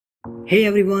Hey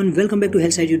everyone, welcome back to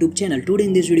Helsite YouTube channel. Today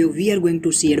in this video we are going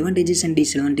to see advantages and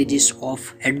disadvantages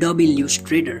of Adobe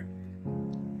Illustrator.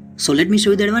 So let me show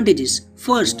you the advantages.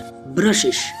 First,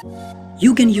 brushes.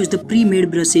 You can use the pre-made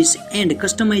brushes and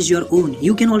customize your own.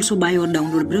 You can also buy or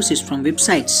download brushes from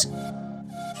websites.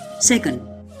 Second,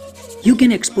 you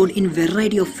can export in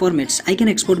variety of formats. I can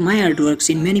export my artworks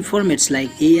in many formats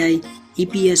like AI,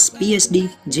 EPS, PSD,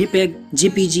 JPEG,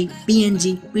 JPG,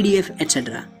 PNG, PDF,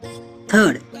 etc.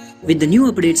 Third, with the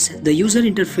new updates, the user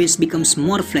interface becomes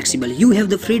more flexible. You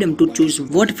have the freedom to choose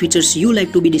what features you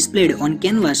like to be displayed on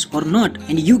canvas or not,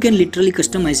 and you can literally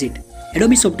customize it.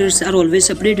 Adobe softwares are always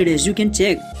updated, as you can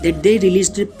check that they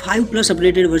released 5+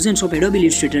 updated versions of Adobe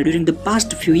Illustrator during the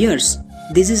past few years.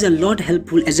 This is a lot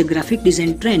helpful as a graphic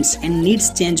design trends and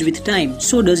needs change with time,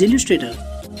 so does Illustrator.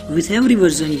 With every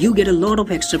version, you get a lot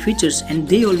of extra features and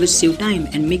they always save time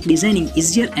and make designing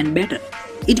easier and better.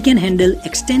 It can handle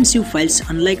extensive files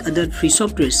unlike other free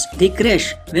softwares. They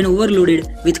crash when overloaded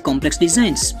with complex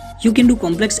designs. You can do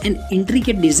complex and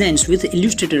intricate designs with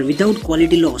Illustrator without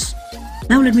quality loss.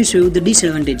 Now let me show you the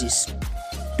disadvantages.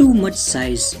 Too much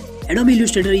size. Adobe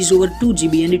Illustrator is over 2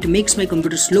 GB and it makes my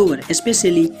computer slower,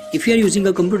 especially if you are using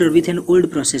a computer with an old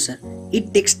processor.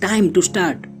 It takes time to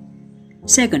start.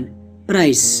 Second,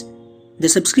 price. The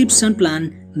subscription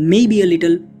plan may be a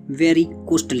little very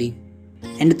costly.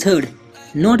 And third,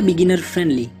 not beginner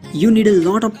friendly. You need a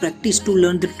lot of practice to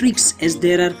learn the tricks as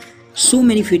there are so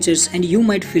many features and you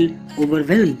might feel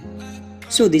overwhelmed.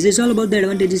 So this is all about the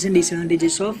advantages and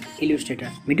disadvantages of Illustrator.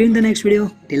 Meet you in the next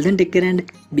video. Till then, take care and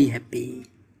be happy.